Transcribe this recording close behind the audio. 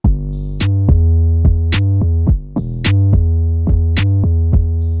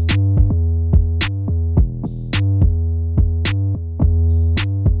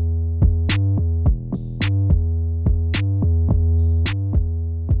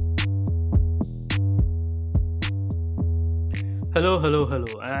Hello,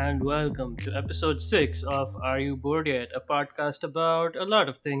 and welcome to episode 6 of Are You Bored Yet? A podcast about a lot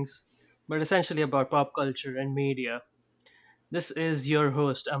of things, but essentially about pop culture and media. This is your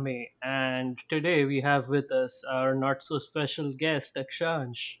host, Ame, and today we have with us our not so special guest,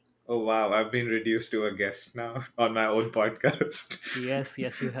 Akshansh. Oh wow, I've been reduced to a guest now on my own podcast. Yes,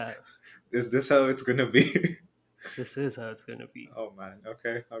 you have. Is this how it's gonna be? This is how it's gonna be. Oh man,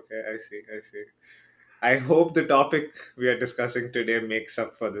 okay, I see. I hope the topic we are discussing today makes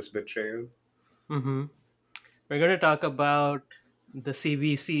up for this betrayal. Mm-hmm. We're gonna talk about the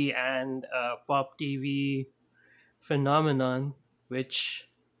CBC and pop TV phenomenon, which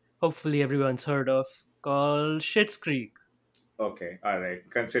hopefully everyone's heard of, called Schitt's Creek. Okay, alright.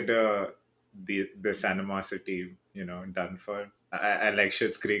 Consider this animosity, done for. I like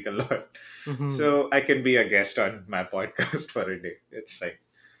Schitt's Creek a lot. Hmm. So I can be a guest on my podcast for a day. It's fine.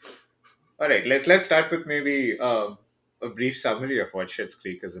 Alright, let's start with maybe a brief summary of what Schitt's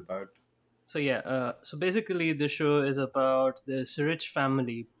Creek is about. So basically, the show is about this rich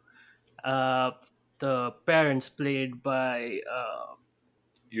family. Uh, the parents played by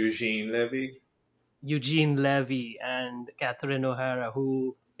Eugene Levy. Eugene Levy and Catherine O'Hara,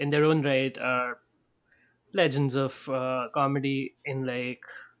 who, in their own right, are legends of comedy in like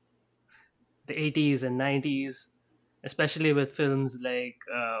the 80s and 90s, especially with films like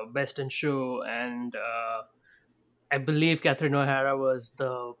Best in Show and I believe Catherine O'Hara was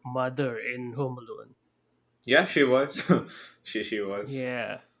the mother in Home Alone. Yeah, she was. She was.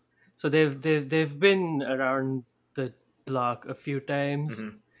 Yeah. So they've been around the block a few times, Hmm.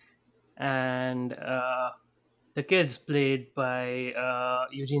 and the kids played by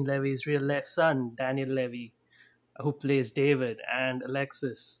Eugene Levy's real life son, Daniel Levy, who plays David, and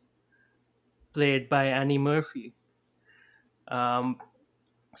Alexis, played by Annie Murphy. Um,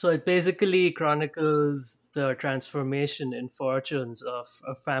 so it basically chronicles the transformation in fortunes of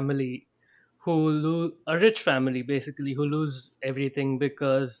a family a rich family basically, who lose everything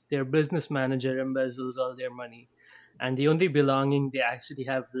because their business manager embezzles all their money, and the only belonging they actually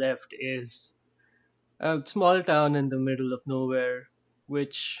have left is a small town in the middle of nowhere,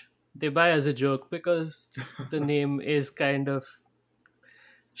 which they buy as a joke because the name is kind of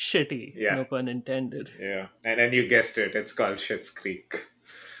shitty, Yeah, no pun intended. yeah. And then you guessed it. It's called Schitt's Creek.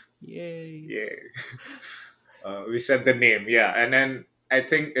 Yay. Yeah. We said the name. Yeah, and then I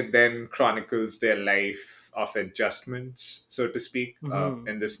think it then chronicles their life of adjustments, so to speak, Hmm.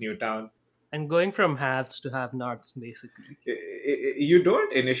 in this new town. And going from haves to have nots basically. You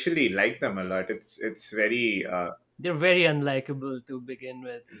don't initially like them a lot. It's very They're very unlikable to begin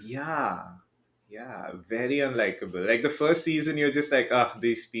with. yeah, yeah, very unlikable. Like the first season, you're just like, ah,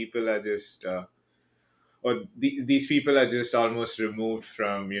 these people are just. These people are just almost removed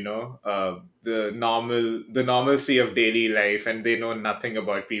from the normalcy of daily life, and they know nothing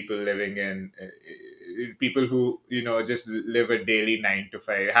about people living in people who just live a daily 9 to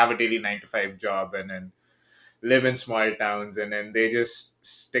 5, have a daily 9 to 5 job, and then live in small towns, and then they just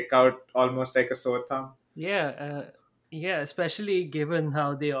stick out almost like a sore thumb. Yeah, yeah, especially given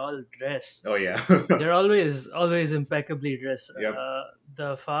how they all dress. Oh yeah. They're always impeccably dressed. Yep.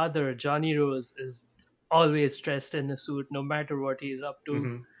 The father, Johnny Rose, is always dressed in a suit, no matter what he's up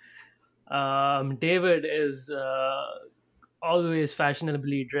to. Hmm. David is always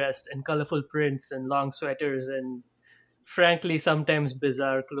fashionably dressed in colorful prints and long sweaters and frankly sometimes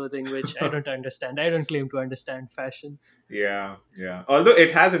bizarre clothing, which I don't understand. I don't claim to understand fashion. Yeah, yeah. Although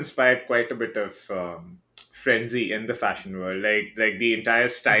it has inspired quite a bit of frenzy in the fashion world, like the entire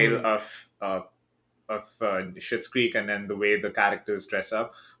style Hmm. of Schitt's Creek, and then the way the characters dress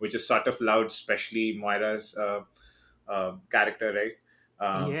up, which is sort of loud, especially Moira's character, right?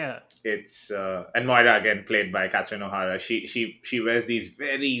 Um, Yeah, it's and Moira again played by Catherine O'Hara. She wears these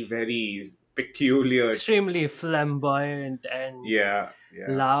very peculiar. extremely flamboyant and Yeah, yeah.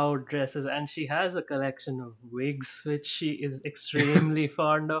 loud dresses, and she has a collection of wigs which she is extremely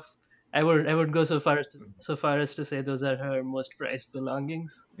fond of. I would go so far as to say those are her most prized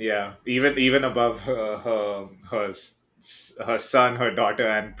belongings. Yeah, even above her son, her daughter,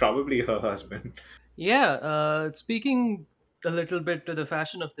 and probably her husband. Yeah, speaking a little bit to the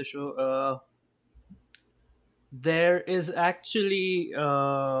fashion of the show, there is actually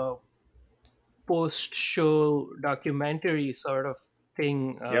post-show documentary sort of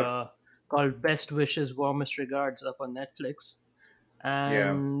thing Yep. called "Best Wishes, Warmest Regards" up on Netflix, Yeah.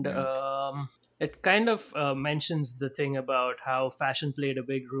 and Yeah. it kind of mentions the thing about how fashion played a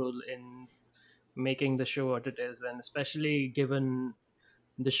big role in making the show what it is, and especially given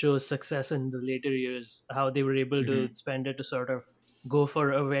the show's success in the later years, how they were able to Hmm. spend it to sort of go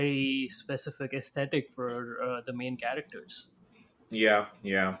for a very specific aesthetic for the main characters. Yeah,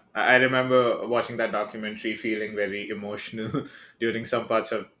 yeah. I remember watching that documentary, feeling very emotional during some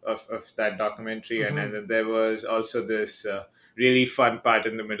parts of that documentary, and Hmm. then there was also this really fun part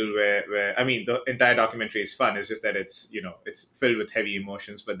in the middle where I mean the entire documentary is fun. It's just that it's filled with heavy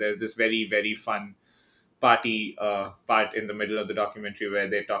emotions, but there's this very very fun party part in the middle of the documentary where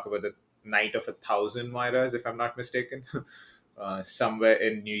they talk about the night of 1,000 Moiras, if I'm not mistaken, somewhere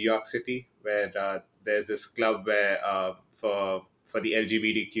in New York City, where there's this club where for the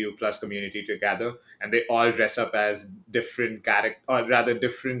LGBTQ plus community to gather, and they all dress up as different character, or rather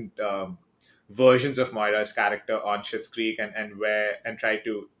different versions of Moira's character on Schitt's Creek, and wear and try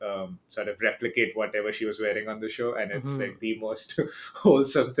to sort of replicate whatever she was wearing on the show, and it's Hmm. like the most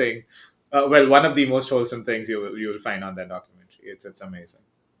wholesome thing. Well, one of the most wholesome things you will find on that documentary. It's amazing.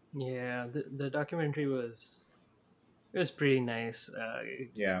 Yeah, the documentary was, it was pretty nice.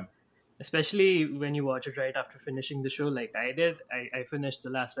 Yeah, Especially when you watch it right after finishing the show, like I did. I finished the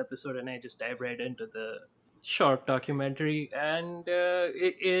last episode and I just dived right into the short documentary, and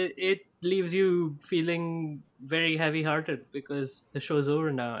it leaves you feeling very heavy hearted because the show's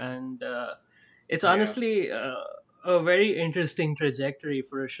over now, and it's yeah. honestly a very interesting trajectory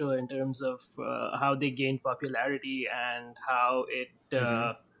for a show in terms of how they gained popularity and how it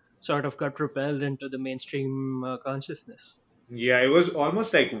Hmm. sort of got propelled into the mainstream consciousness. Yeah, it was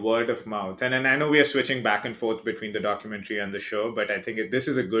almost like word of mouth. And I know we are switching back and forth between the documentary and the show, but I think this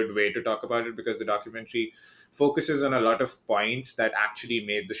is a good way to talk about it because the documentary focuses on a lot of points that actually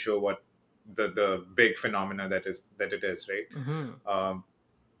made the show what the big phenomena that it is, right? Hmm. Um,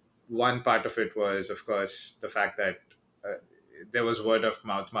 One part of it was, of course, the fact that uh, there was word of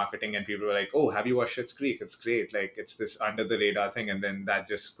mouth marketing, and people were like, "Oh, have you watched Schitt's Creek? It's great. Like, it's this under the radar thing." And then that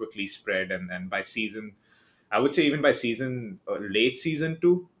just quickly spread, and then by season, I would say even by season late season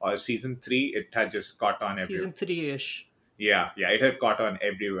 2 or season 3, it had just caught on everywhere. Season 3-ish. Yeah, yeah, it had caught on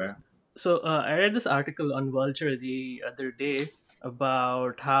everywhere. So I read this article on Vulture the other day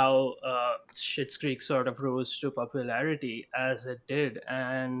about how Schitt's Creek sort of rose to popularity as it did,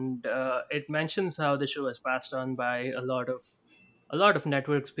 and it mentions how the show was passed on by a lot of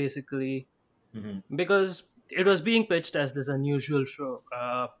networks, basically, Hmm. because it was being pitched as this unusual show.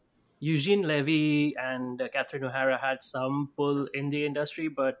 Eugene Levy and Catherine O'Hara had some pull in the industry,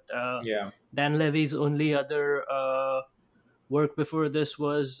 but Yeah, Dan Levy's only other work before this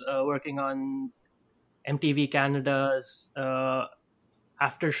was working on MTV Canada's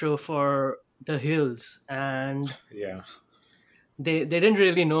after show for The Hills, and yeah, they didn't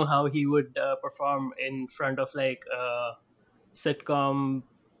really know how he would perform in front of like a sitcom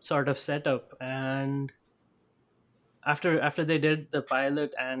sort of setup. And after they did the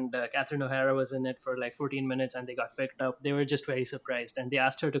pilot, and Catherine O'Hara was in it for like 14 minutes and they got picked up, they were just very surprised and they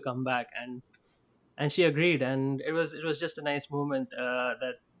asked her to come back, and she agreed, and it was just a nice moment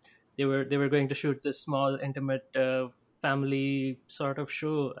that they were going to shoot this small intimate family sort of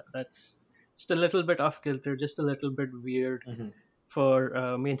show that's just a little bit off kilter, just a little bit weird hmm.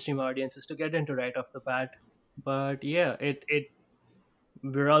 for mainstream audiences to get into right off the bat. But yeah, it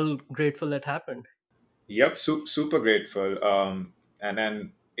we're all grateful it happened. Yep, super grateful. And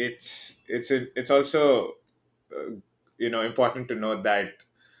then it's also uh, important to note that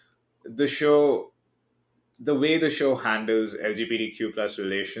the show the way the show handles LGBTQ plus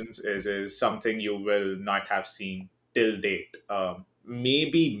relations is something you will not have seen till date.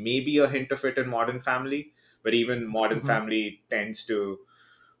 Maybe a hint of it in Modern Family, but even Modern Hmm. Family tends to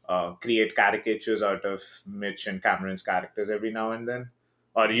create caricatures out of Mitch and Cameron's characters every now and then,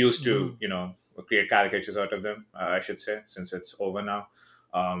 or used to, Hmm. create caricatures out of them. I should say, since it's over now.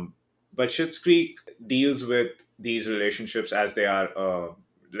 But Schitt's Creek deals with these relationships as they are,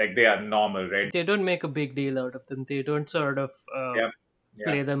 like they are normal, right? They don't make a big deal out of them. They don't sort of Yeah, yeah,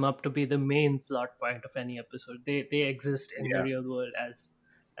 play them up to be the main plot point of any episode. They exist in the yeah. real world as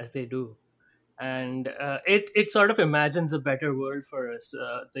they do, and it sort of imagines a better world for us,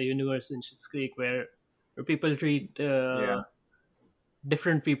 the universe in Schitt's Creek, where people treat Yeah.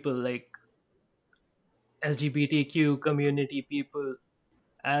 different people, like LGBTQ community people,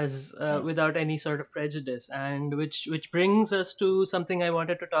 as Yeah. without any sort of prejudice, and which brings us to something I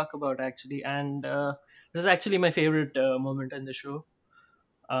wanted to talk about, actually, and this is actually my favorite moment in the show.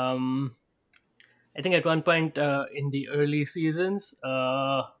 um I think at one point in the early seasons,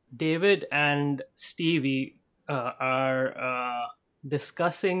 David and Stevie are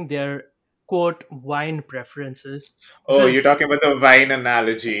discussing their quote wine preferences. This Oh, you're is, talking about the wine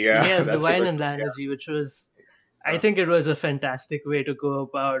analogy. Yeah, yes, the that's a wine good one. analogy, which was, I Yeah. think it was a fantastic way to go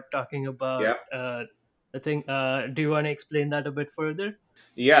about talking about Yeah. I think. Do you want to explain that a bit further?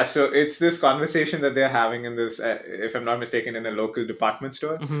 Yeah, so it's this conversation that they're having in this, if I'm not mistaken, in a local department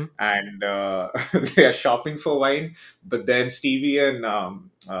store, Mm-hmm. and they are shopping for wine. But then Stevie and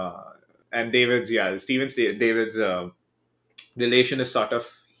David's, yeah, David's relation is sort of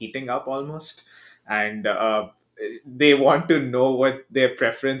heating up almost, and they want to know what their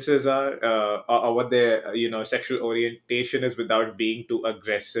preferences are, or what their sexual orientation is, without being too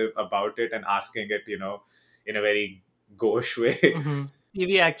aggressive about it and asking it, in a very gauche way. Mm-hmm.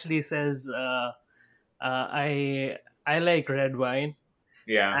 Stevie actually says, "I like red wine,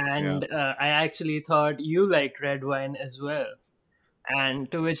 Yeah, yeah. and I actually thought you liked red wine as well." And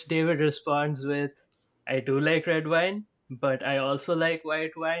to which David responds with, "I do like red wine, but I also like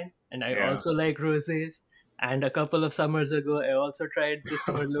white wine, and I Yeah. also like rosés. And a couple of summers ago, I also tried this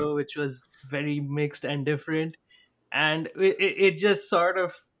Merlot, which was very mixed and different." And it just sort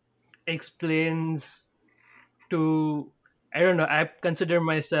of explains to, I don't know, I consider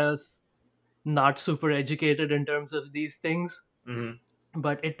myself not super educated in terms of these things, Hmm.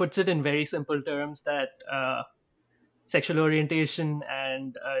 but it puts it in very simple terms that sexual orientation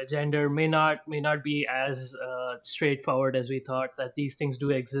and gender may not be as straightforward as we thought. That these things do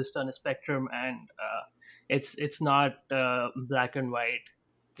exist on a spectrum, and it's not black and white.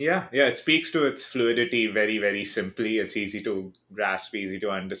 Yeah, yeah. It speaks to its fluidity very, very simply. It's easy to grasp, easy to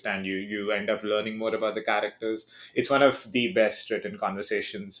understand. You end up learning more about the characters. It's one of the best written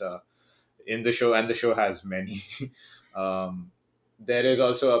conversations in the show, and the show has many. um, there is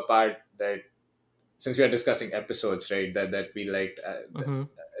also a part that, since we are discussing episodes, right, that we liked, Hmm.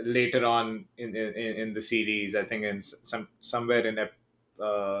 later on in the series. I think in somewhere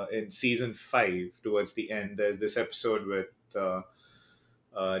in season 5, towards the end, there's this episode with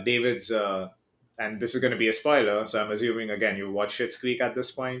David's, and this is going to be a spoiler, so I'm assuming again you watched Schitt's Creek at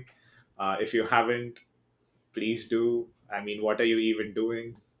this point. If you haven't, please do. I mean, what are you even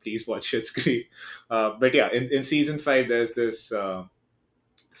doing? Please watch Schitt's Creek. But yeah, in season 5, there's this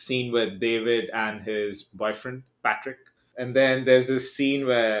scene with David and his boyfriend Patrick, and then there's this scene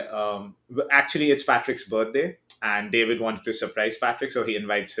where, actually it's Patrick's birthday, and David wanted to surprise Patrick, so he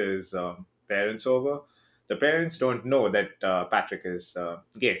invites his parents over. The parents don't know that Patrick is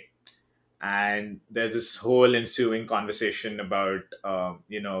gay, and there's this whole ensuing conversation about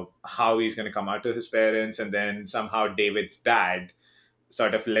how he's going to come out to his parents, and then somehow David's dad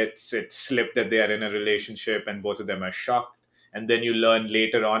sort of lets it slip that they are in a relationship, and both of them are shocked. And then you learn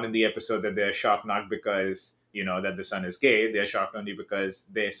later on in the episode that they're shocked not because that the son is gay. They're shocked only because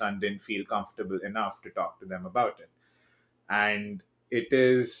their son didn't feel comfortable enough to talk to them about it. And it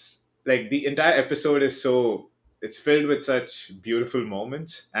is like the entire episode is so, it's filled with such beautiful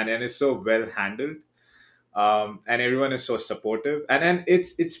moments, and it's so well handled, and everyone is so supportive, and then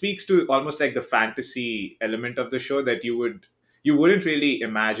it speaks to almost like the fantasy element of the show, that you wouldn't really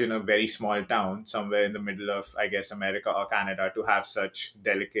imagine a very small town somewhere in the middle of, I guess, America or Canada, to have such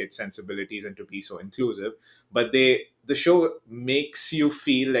delicate sensibilities and to be so inclusive. But the show makes you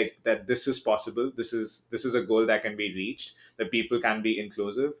feel like that this is possible, this is a goal that can be reached, that people can be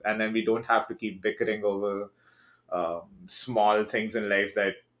inclusive, and then we don't have to keep bickering over small things in life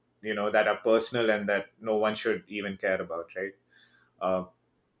that that are personal and that no one should even care about, right? uh,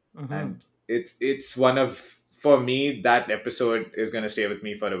 Hmm. and it's one of, for me, that episode is going to stay with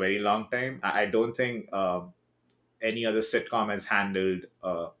me for a very long time. I don't think any other sitcom has handled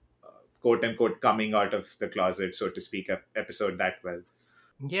quote unquote coming out of the closet, so to speak, episode that well.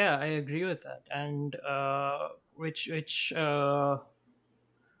 Yeah, I agree with that, and which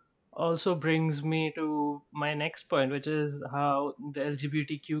also brings me to my next point, which is how the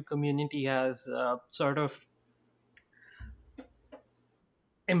LGBTQ community has sort of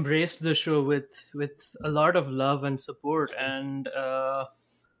embraced the show with a lot of love and support, and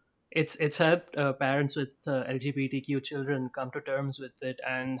it's helped parents with LGBTQ children come to terms with it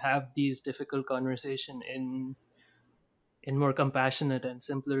and have these difficult conversation in more compassionate and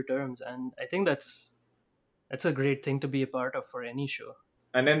simpler terms. And I think that's a great thing to be a part of for any show.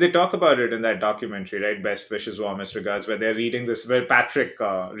 And then they talk about it in that documentary, right? Best wishes, warmest regards, where they're reading this, where Patrick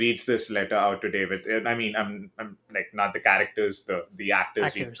reads this letter out to David. I mean, I'm like, not the characters, the actors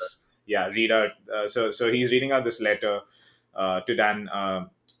read the, Actors. yeah, read out. So he's reading out this letter to Dan, uh,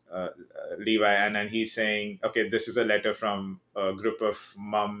 Levi, and then he's saying, okay, this is a letter from a group of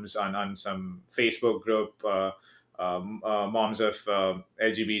moms on some Facebook group. Moms of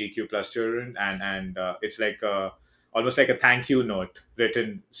LGBTQ plus children, and it's like almost like a thank you note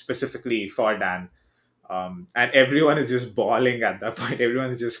written specifically for Dan. And everyone is just bawling at that point. Everyone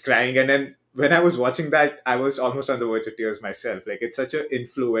is just crying, and then when I was watching that, I was almost on the verge of tears myself. Like, it's such an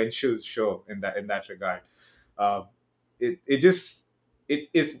influential show in that regard. Uh, it just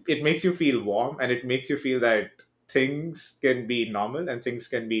it makes you feel warm, and it makes you feel that things can be normal and things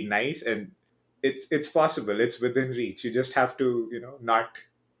can be nice, and it's possible. It's within reach. You just have to, not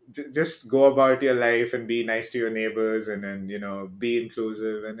just go about your life and be nice to your neighbors, and then, be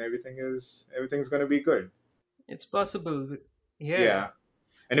inclusive, and everything's going to be good. It's possible. Yeah. Yeah.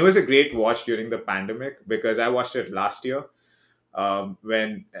 And it was a great watch during the pandemic because I watched it last year,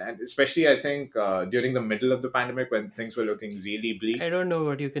 when, and especially I think during the middle of the pandemic when things were looking really I bleak. don't know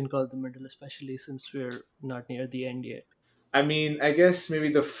what you can call the middle, especially since we're not near the end yet. I mean, I guess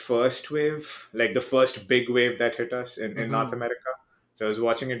maybe the first wave, like the first big wave that hit us in North Hmm. America. So I was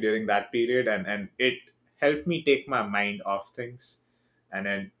watching it during that period, and it helped me take my mind off things. And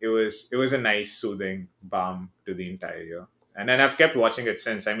then it was a nice soothing balm to the entire year. And then I've kept watching it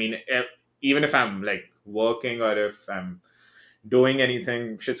since. I mean, even if I'm like working or if I'm doing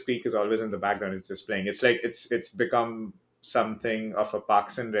anything, Schitt's Creek is always in the background. It's just playing. It's like it's become something of a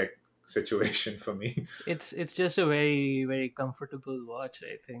Parks and Rec situation for me. It's just a very very comfortable watch,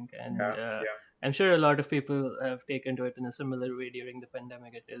 I think, and Yeah, yeah. I'm sure a lot of people have taken to it in a similar way during the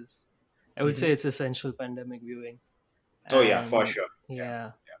pandemic. It is, I would say, Hmm. it's essential pandemic viewing, Oh yeah, for and sure.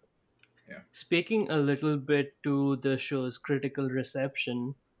 Yeah, yeah. yeah. Speaking a little bit to the show's critical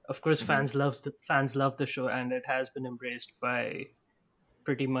reception, of course, Hmm. fans love the show, and it has been embraced by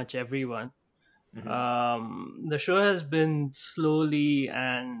pretty much everyone. Hmm. The show has been slowly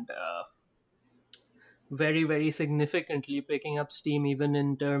and very, very significantly picking up steam, even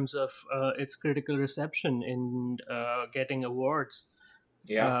in terms of its critical reception in getting awards.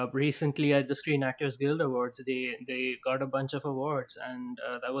 Yeah, Recently, at the Screen Actors Guild Awards, they got a bunch of awards, and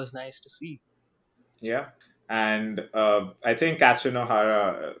that was nice to see. yeah. And I think Catherine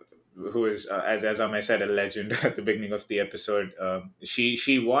O'Hara, who is, as Amay said, a legend at the beginning of the episode,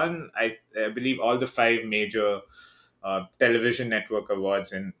 she won, I believe, all the five major television network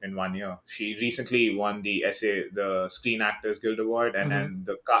awards in 1 year. She recently won the Screen Actors Guild Award, and Hmm. and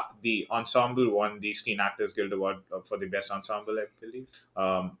the ensemble won the Screen Actors Guild Award for the best ensemble, I believe.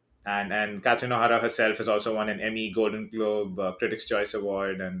 And Catherine O'Hara herself has also won an Emmy, Golden Globe, Critics' Choice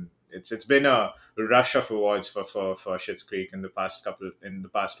Award, and it's been a rush of awards for Schitt's Creek in the past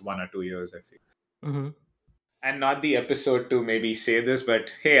 1 or 2 years, I feel. Hmm. And not the episode to maybe say this,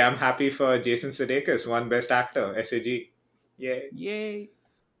 but hey, I'm happy for Jason Sudeikis, won Best Actor, SAG. Yay, Yay!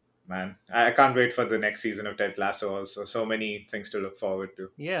 man! I can't wait for the next season of Ted Lasso. Also, so many things to look forward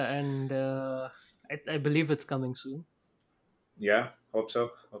to. Yeah, and I believe it's coming soon. Yeah, hope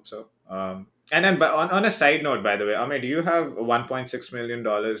so. And then, but on a side note, by the way, Amir, do you have $1.6 million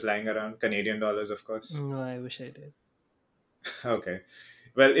lying around, Canadian dollars, of course? No, I wish I did. Okay.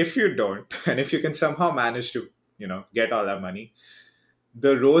 Well, if you don't, and if you can somehow manage to, get all that money,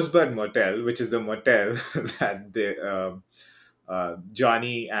 the Rosebud Motel, which is the motel that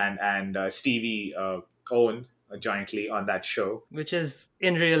Johnny and Stevie own jointly on that show. Which is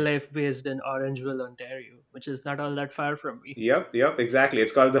in real life based in Orangeville, Ontario, which is not all that far from me. Yep, exactly.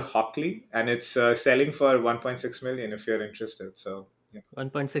 It's called the Hockley, and it's selling for 1.6 million if you're interested. So, yeah.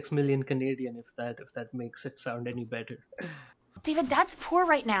 1.6 million Canadian, if that makes it sound any better. David, Dad's poor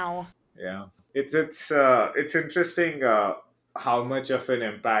right now. Yeah. It's interesting how much of an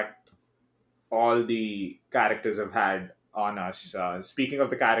impact all the characters have had on us. Speaking of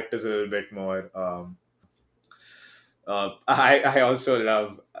the characters a little bit more, I also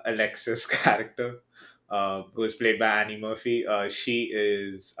love Alexis' character, who is played by Annie Murphy. She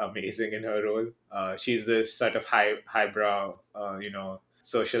is amazing in her role. She's this sort of highbrow,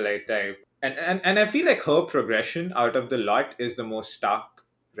 socialite type, and I feel like her progression out of the lot is the most stark,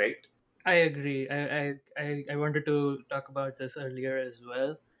 right? I agree. I wanted to talk about this earlier as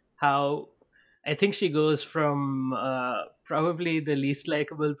well. How I think she goes from probably the least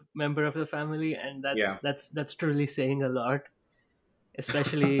likable member of the family, and that's Yeah. that's that's truly saying a lot.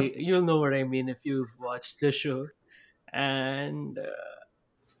 Especially, you'll know what I mean if you've watched the show. And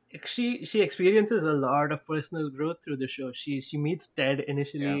she experiences a lot of personal growth through the show. She meets Ted Yeah.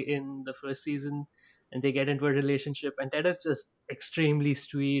 initially in the first season, and they get into a relationship. And Ted is just extremely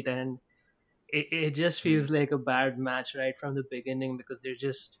sweet, and it just Mhm. feels like a bad match right from the beginning because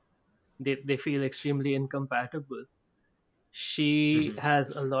they feel extremely incompatible. She Mhm.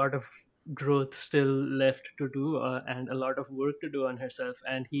 has a lot of growth still left to do, and a lot of work to do on herself,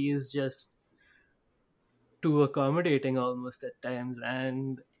 and he is just too accommodating almost at times.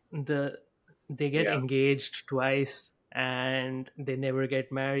 And the they get Yeah. engaged twice and they never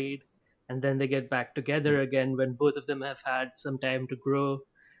get married, and then they get back together again when both of them have had some time to grow.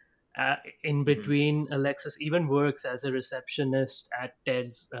 In Hmm. between, Alexis even works as a receptionist at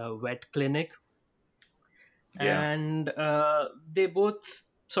Ted's vet clinic, Yeah. and they both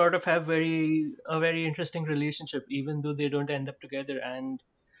sort of have very interesting relationship, even though they don't end up together. And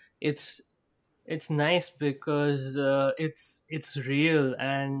it's it's nice because it's real,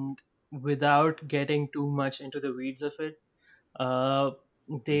 and without getting too much into the weeds of it, uh,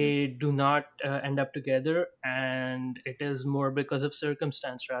 Hmm. they do not end up together, and it is more because of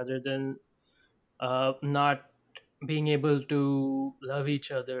circumstance rather than not being able to love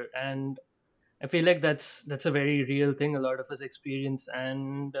each other. And I feel like that's a very real thing a lot of us experience,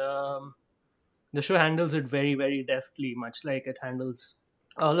 and the show handles it very deftly, much like it handles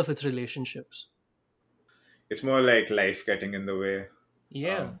all of its relationships. It's more like life getting in the way.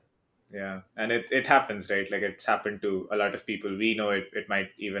 Yeah. Um, yeah, and it happens, right? Like it's happened to a lot of people. We know it. It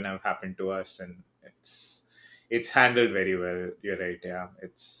might even have happened to us, and it's handled very well. You're right. Yeah,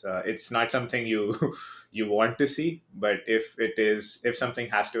 it's not something you you want to see, but if something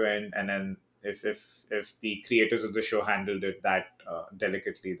has to end, and then if the creators of the show handled it that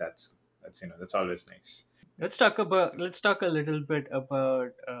delicately, that's that's always nice. Let's talk a little bit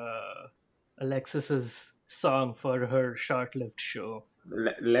about Alexis's song for her short-lived show.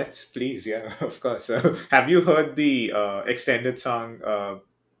 Let's please, yeah, of course. Have you heard the extended song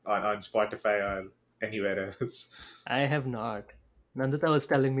on Spotify or anywhere else? I have not. Nandita was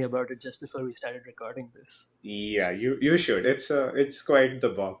telling me about it just before we started recording this. Yeah, you should. It's quite the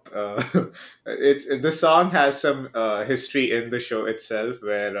bop. It's the song has some history in the show itself,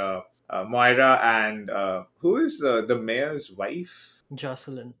 where Moira and who is the mayor's wife?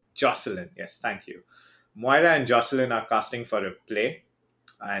 Jocelyn. Jocelyn. Yes, thank you. Moira and Jocelyn are casting for a play,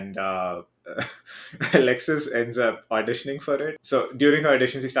 and Alexis ends up auditioning for it. So during her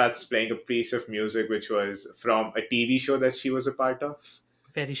audition, she starts playing a piece of music which was from a TV show that she was a part of.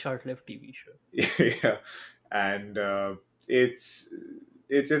 Very short-lived TV show. Yeah, and it's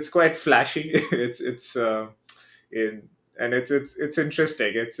it's quite flashy. It's in and it's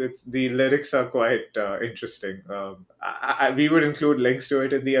interesting. It's the lyrics are quite interesting. We would include links to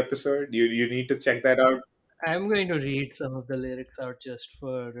it in the episode. You need to check that out. I'm going to read some of the lyrics out just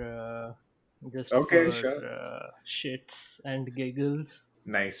Okay, for sure. shits and giggles.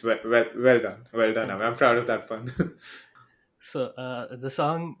 Nice. Well done. Well done. Thank I'm you. proud of that pun. So the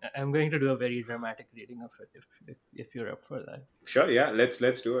song, I'm going to do a very dramatic reading of it, if you're up for that. Sure. Yeah. Let's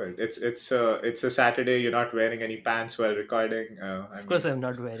do it. It's a Saturday. You're not wearing any pants while recording. I Of course, mean, I'm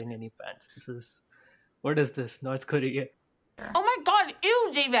not wearing any pants. What is this? North Korea? Oh my god, ew,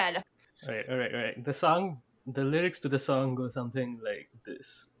 David! All right. The lyrics to the song go something like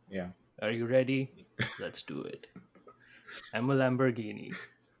this. yeah. Are you ready? Let's do it. I'm a Lamborghini.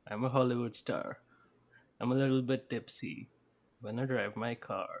 I'm a Hollywood star. I'm a little bit tipsy when I drive my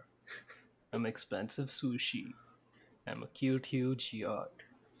car. I'm expensive sushi. I'm a cute, huge yacht.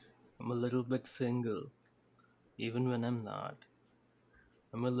 I'm a little bit single, even when I'm not.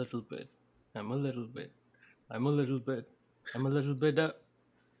 I'm a little bit. I'm a little bit. I'm a little bit. I'm a little bit.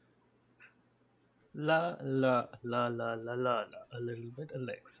 La la la la la la la. A little bit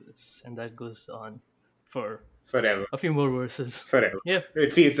Alexis, and that goes on for Forever. a few more verses. Forever. Yeah.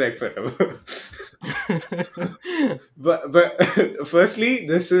 It feels like forever. But firstly,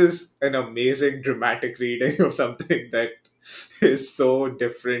 this is an amazing dramatic reading of something that is so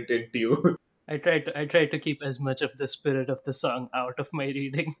different in tune. I tried to keep as much of the spirit of the song out of my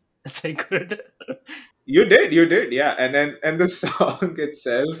reading as I could. You did, yeah. And the song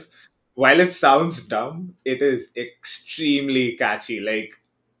itself, while it sounds dumb, it is extremely catchy. Like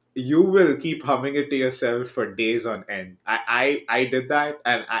you will keep humming it to yourself for days on end. I did that,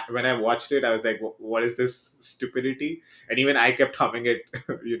 and when I watched it, I was like, "What is this stupidity?" And even I kept humming it,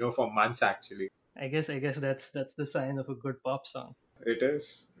 for months actually. I guess that's the sign of a good pop song. It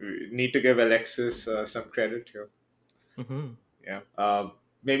is. We need to give Alexis some credit here. Hmm. Yeah.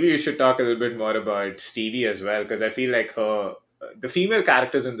 Maybe we should talk a little bit more about Stevie as well, because I feel like the female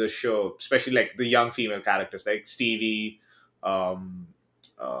characters in the show, especially like the young female characters, like Stevie, um,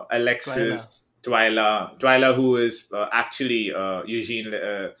 Twyla. Alexis, Twyla, who is actually Eugene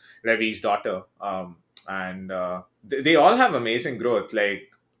Levy's daughter, and they all have amazing growth. Like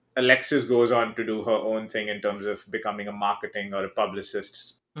Alexis goes on to do her own thing in terms of becoming a marketing or a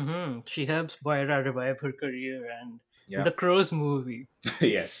publicist. She helps Moira revive her career, and in Yeah. the Crows movie,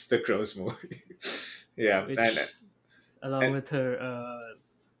 Yes, the Crows movie. Yeah, which along and with her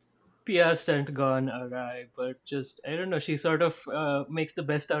PR stunt gone awry, but just I don't know, she sort of makes the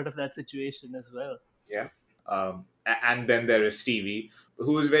best out of that situation as well. yeah, and then there is Stevie,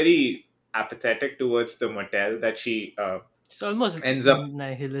 who is very apathetic towards the motel that she It's almost ends up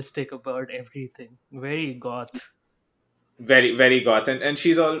nihilistic about everything. Very goth. very goth, and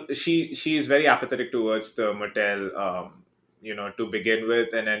she's very apathetic towards the motel, to begin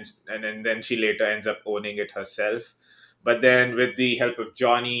with, and then she later ends up owning it herself. But then with the help of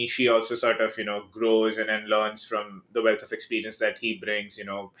Johnny, she also sort of grows and then learns from the wealth of experience that he brings,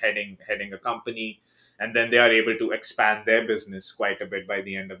 heading a company. And then they are able to expand their business quite a bit by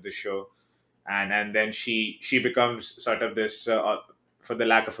the end of the show. And then she becomes sort of this, for the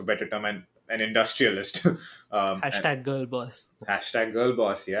lack of a better term, an industrialist. And Hashtag girl boss. hashtag girl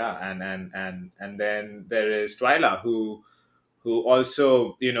boss, yeah. And then there is Twyla, who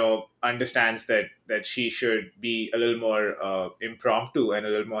also understands that she should be a little more impromptu and a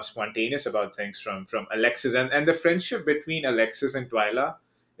little more spontaneous about things from Alexis. And the friendship between Alexis and Twyla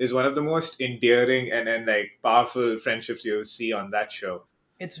is one of the most endearing and like powerful friendships you'll see on that show.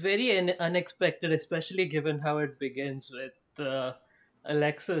 It's very unexpected, especially given how it begins with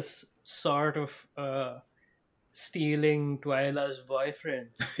Alexis sort of stealing Twyla's boyfriend,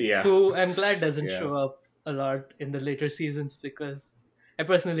 Yeah. who I'm glad doesn't Yeah. show up a lot in the later seasons because I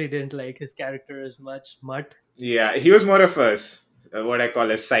personally didn't like his character as much. Mutt. Yeah, he was more of what I call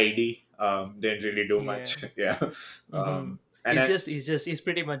a sidey. Didn't really do Yeah. much. Yeah. hmm And I, he's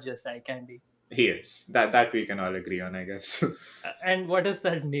pretty much just eye candy. he is that we can all agree on, I guess. And what is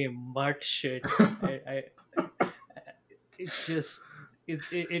that name? Mutt shit. I it's just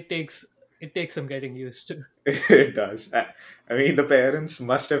it takes some getting used to. It does. I mean, the parents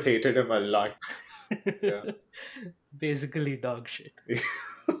must have hated him a lot. Yeah. Basically dog shit.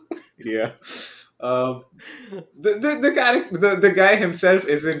 Yeah. Um, the character, the guy himself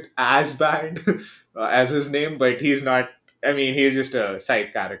isn't as bad as his name, but he's not. I mean, he's just a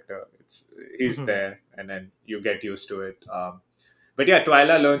side character. He's Mhm. there, and then you get used to it. But yeah,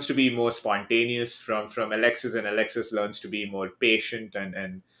 Twyla learns to be more spontaneous from Alexis, and Alexis learns to be more patient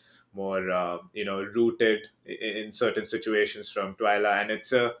and more rooted in certain situations from Twyla, and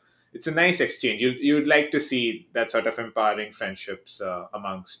it's a nice exchange. You'd like to see that sort of empowering friendships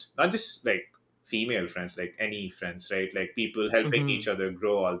amongst not just like female friends, like any friends, right? Like people helping each Mhm. other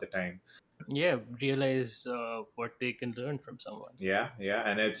grow all the time. Yeah, realize what they can learn from someone. Yeah, yeah,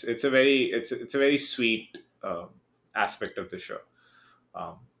 and it's a very sweet aspect of the show.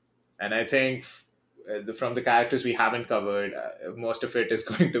 Um, and I think from the characters we haven't covered, most of it is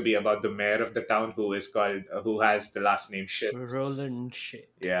going to be about the mayor of the town, who has the last name Shit. Roland shit.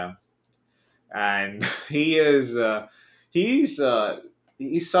 Yeah, and he is he's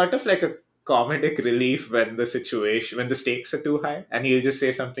sort of like a comedic relief when the stakes are too high, and he'll just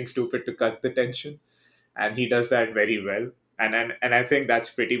say something stupid to cut the tension, and he does that very well. And I think that's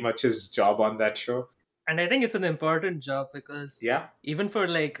pretty much his job on that show. And I think it's an important job because Yeah. even for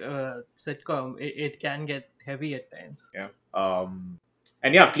like a sitcom, it can get heavy at times. Yeah.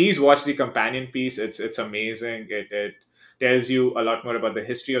 And yeah, please watch the companion piece. It's amazing. It tells you a lot more about the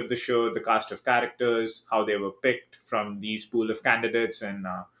history of the show, the cast of characters, how they were picked from these pool of candidates, and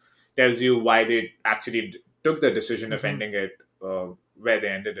tells you why they actually took the decision of hmm ending it where they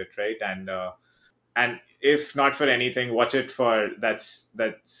ended it, right? And if not for anything, watch it for that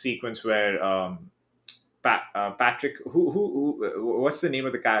sequence where Patrick, what's the name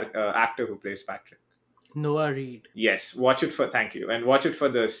of the actor who plays Patrick? Noah Reed. Yes, watch it for thank you, and watch it for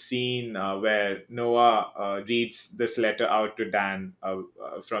the scene where Noah reads this letter out to Dan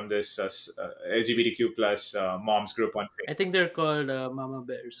from this LGBTQ plus moms group on I Facebook. think they're called Mama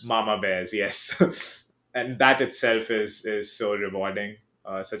Bears. Mama Bears, yes, and that itself is so rewarding,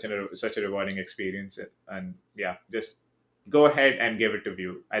 such a rewarding experience, and yeah, just go ahead and give it a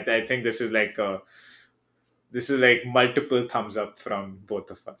view. I think this is like multiple thumbs up from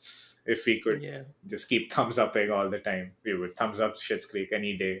both of us. If we could Yeah. just keep thumbs upping all the time, we would thumbs up Schitt's Creek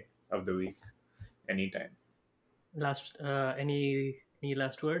any day of the week, anytime. Last any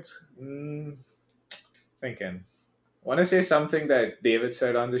last words? Mm, thinking. Want to say something that David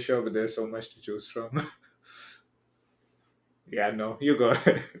said on the show, but there's so much to choose from. Yeah, no, you go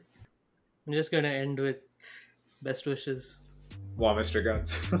ahead. I'm just gonna end with best wishes. Warmest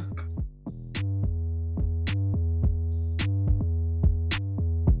regards.